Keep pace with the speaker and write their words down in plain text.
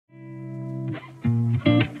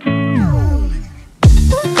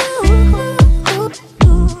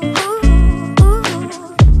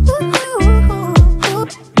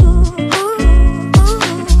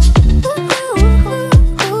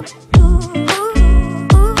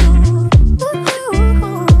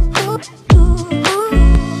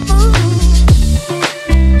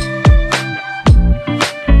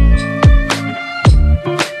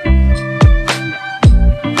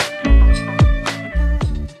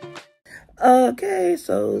Okay,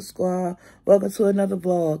 Soul Squad, welcome to another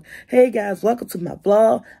vlog. Hey guys, welcome to my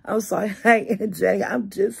vlog. I'm sorry I ain't energetic. I'm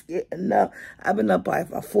just getting up. I've been up by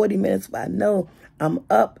about 40 minutes, but I know I'm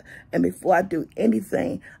up. And before I do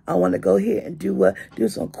anything, I want to go here and do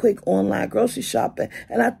some quick online grocery shopping.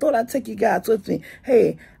 And I thought I'd take you guys with me.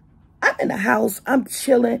 Hey, I'm in the house. I'm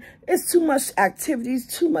chilling. It's too much activities,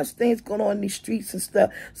 too much things going on in these streets and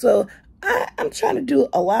stuff. So I'm trying to do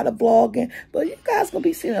a lot of vlogging, but you guys going to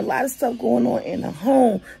be seeing a lot of stuff going on in the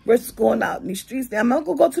home versus going out in these streets. Now, I'm not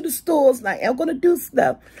going to go to the stores. Now, I'm going to do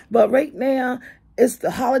stuff. But right now, it's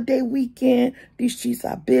the holiday weekend. These streets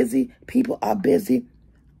are busy. People are busy.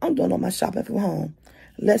 I'm doing all my shopping from home.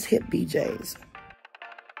 Let's hit BJ's.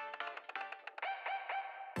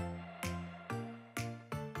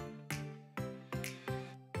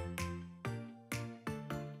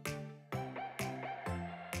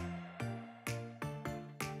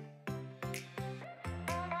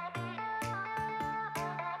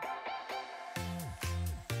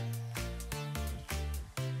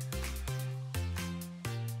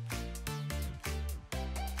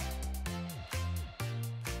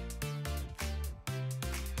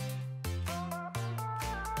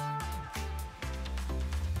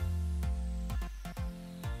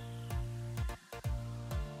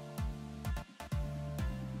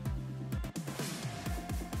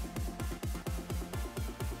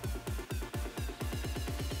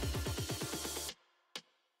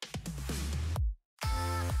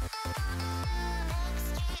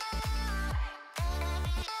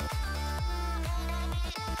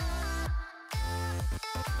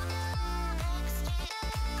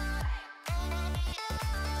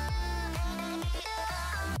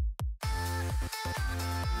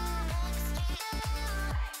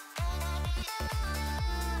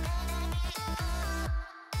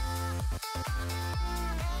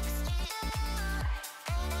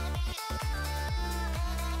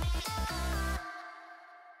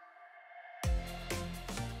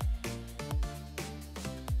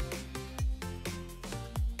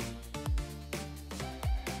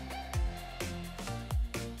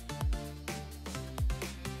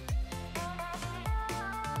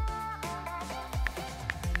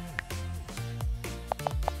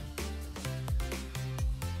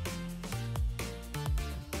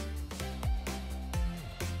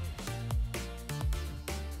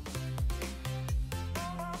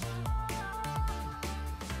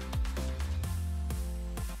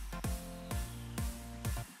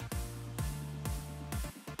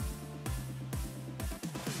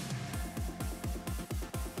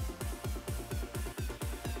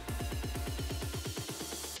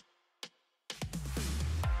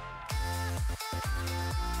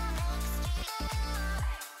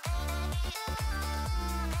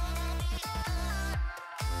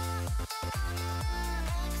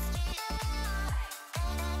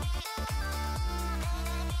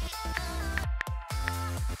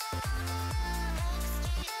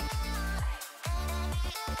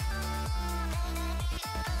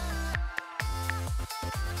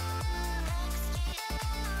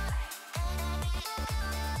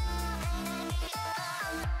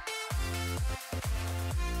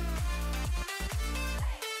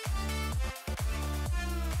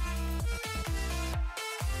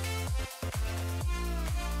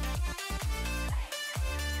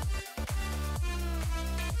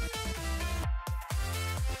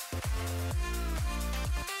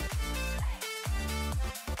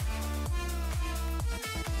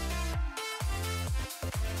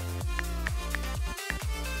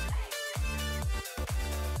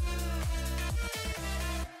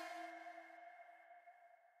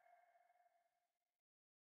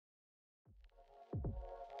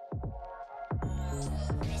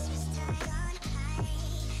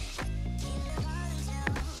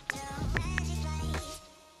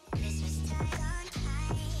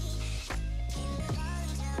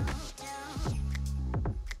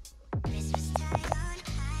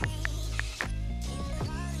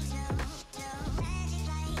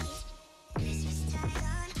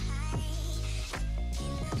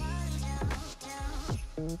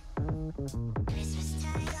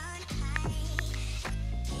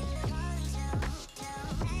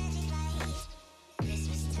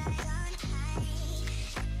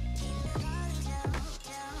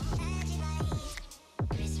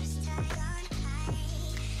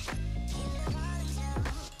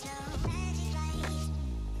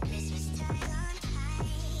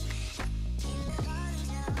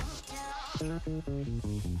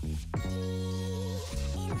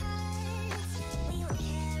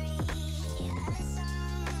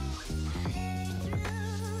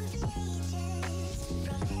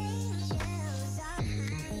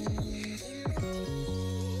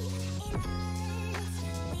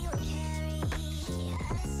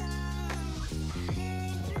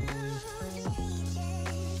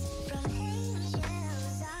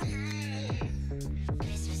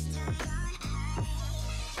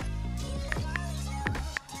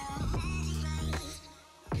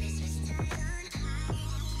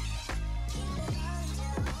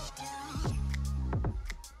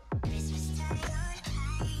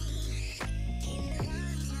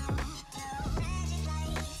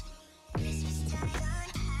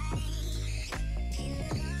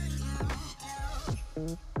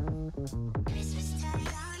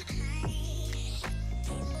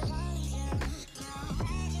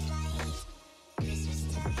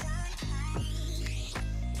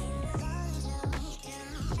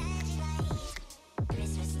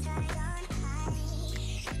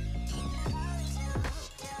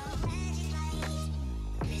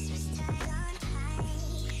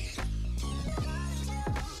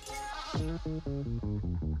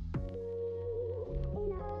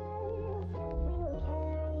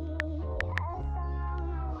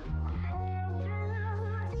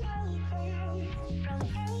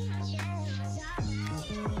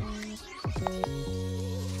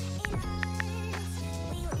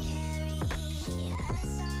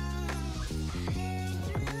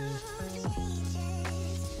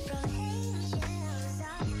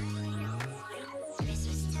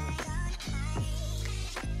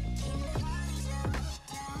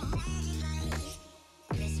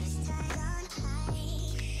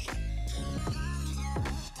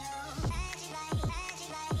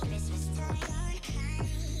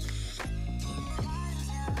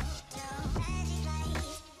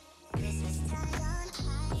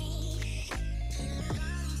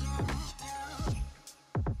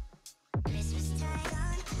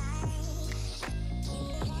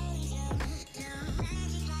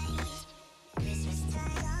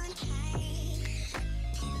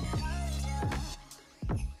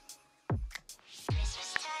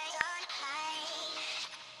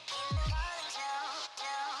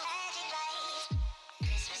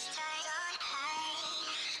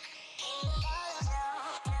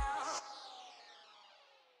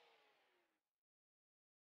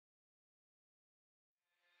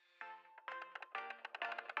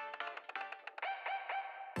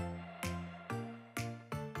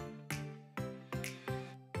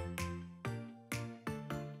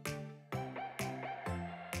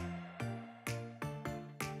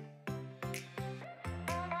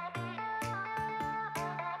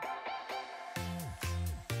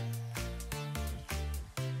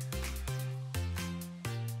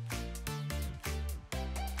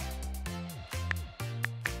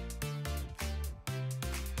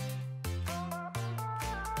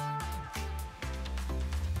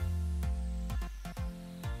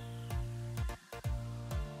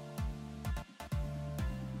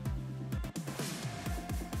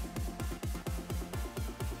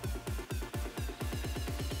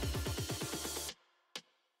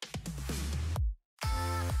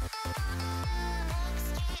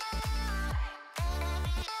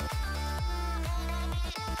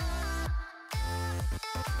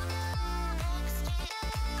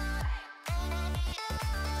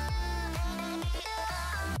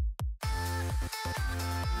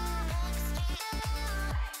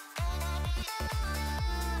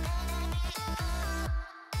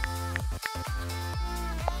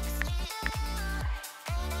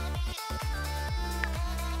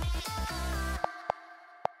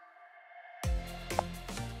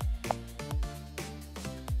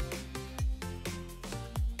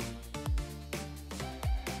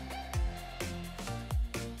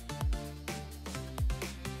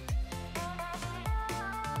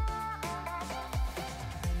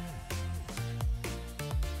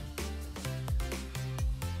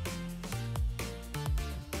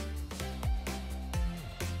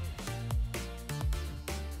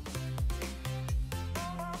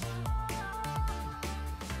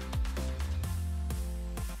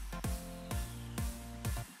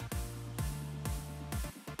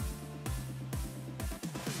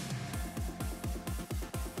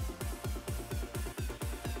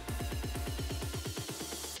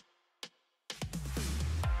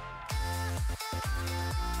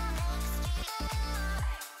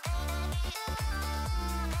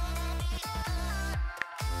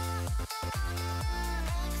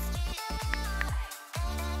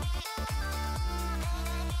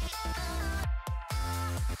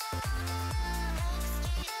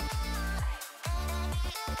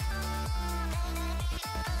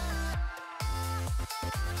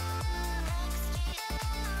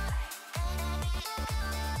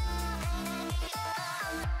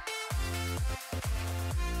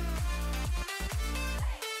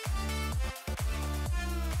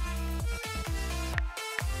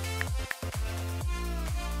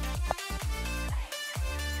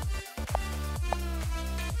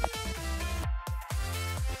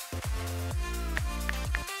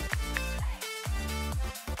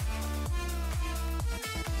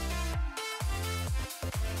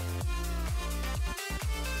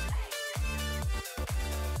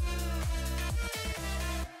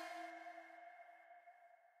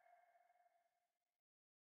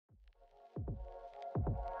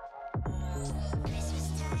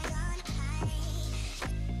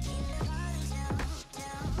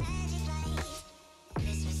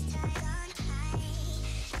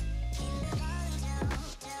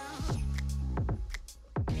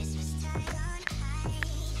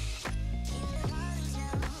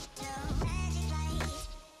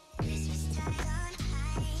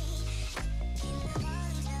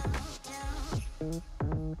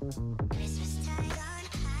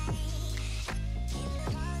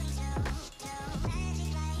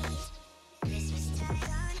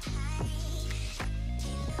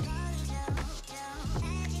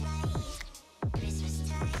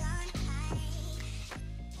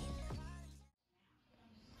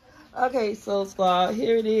 Okay, so squad,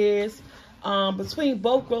 here it is. Between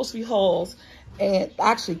both grocery hauls, and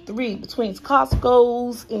actually 3, between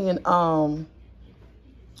Costco's and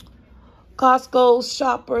Costco's,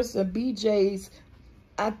 Shoppers, and BJ's,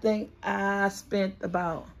 I think I spent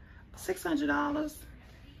about $600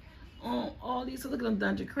 on all these. So look at them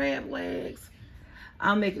Dungeon crab legs.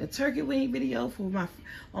 I'm making a turkey wing video for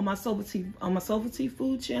on my Soulfult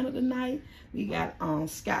food channel tonight. We got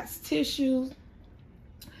Scott's tissues.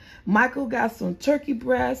 Michael got some turkey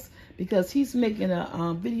breasts because he's making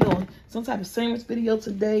a video, some type of sandwich video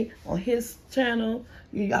today on his channel.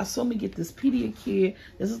 Y'all saw me get this Kid.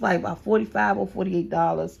 This is like about $45 or $48.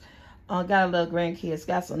 Got a little grandkids.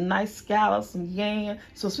 Got some nice scallops, some yam,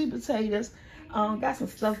 some sweet potatoes. Got some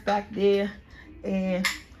stuff back there, and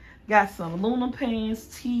got some aluminum pans,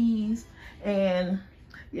 teas, and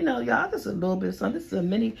you know, y'all, this is a little bit of something. This is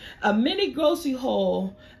a mini grocery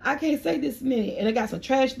haul. I can't say this many. And I got some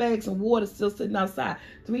trash bags and water still sitting outside.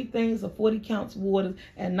 3 things of 40 counts water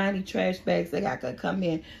and 90 trash bags that got to come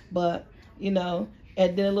in. But, you know,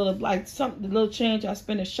 and then a little, like, something, a little change I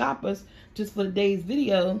spent at Shoppers just for the day's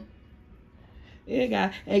video. Yeah,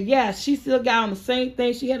 guys. And yeah, she still got on the same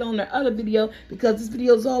thing she had on her other video because this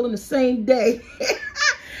video is all in the same day.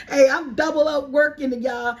 Hey, I'm double up working,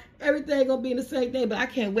 y'all. Everything gonna be in the same day, but I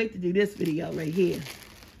can't wait to do this video right here.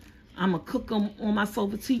 I'm gonna cook them on my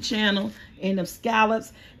Soulfult channel and them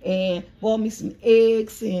scallops, and boil me some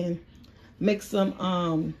eggs and make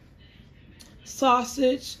some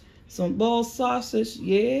sausage, some boiled sausage.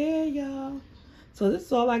 Yeah, y'all. So this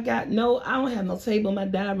is all I got. No, I don't have no table in my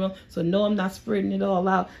dining room, so no, I'm not spreading it all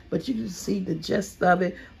out. But you can see the gist of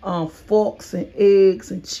it. Forks and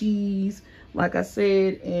eggs and cheese, like I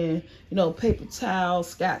said, and you know, paper towels,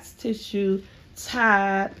 Scott's tissue,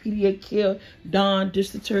 Tide, Pediakill, Dawn dish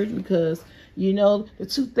detergent, because you know the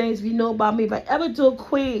 2 things you know about me. If I ever do a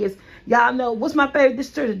quiz, y'all know what's my favorite dish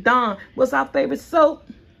detergent. Dawn. What's our favorite soap?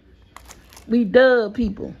 We dub,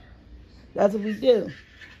 people. That's what we do.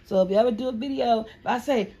 So if you ever do a video, if I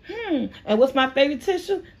say, and what's my favorite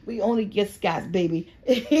tissue? We only get Scott's, baby.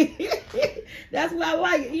 That's what I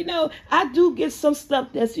like. You know, I do get some stuff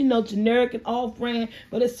that's, you know, generic and off-brand,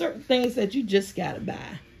 but there's certain things that you just got to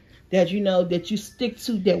buy. That you know, that you stick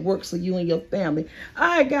to, that works for you and your family. All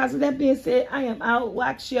right, guys, with that being said, I am out.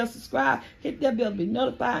 Like, share, subscribe. Hit that bell to be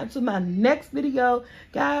notified until my next video.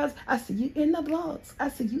 Guys, I see you in the vlogs. I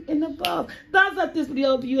see you in the vlogs. Thumbs up this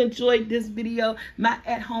video if you enjoyed this video. My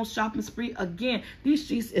at-home shopping spree. Again, these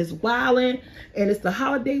streets is wilding, and it's the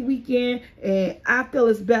holiday weekend, and I feel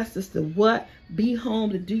it's best just to what? Be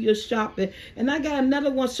home to do your shopping. And I got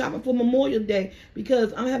another one shopping for Memorial Day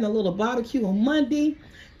because I'm having a little barbecue on Monday.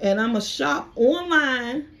 And I'm going to shop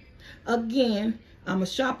online again. I'm going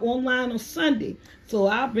to shop online on Sunday. So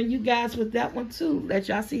I'll bring you guys with that one too. Let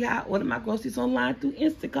y'all see how I order my groceries online through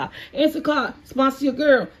Instacart. Instacart, sponsor your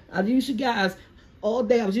girl. I've used you guys all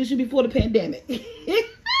day. I was using you before the pandemic.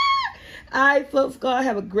 All right, folks, go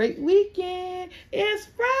have a great weekend. It's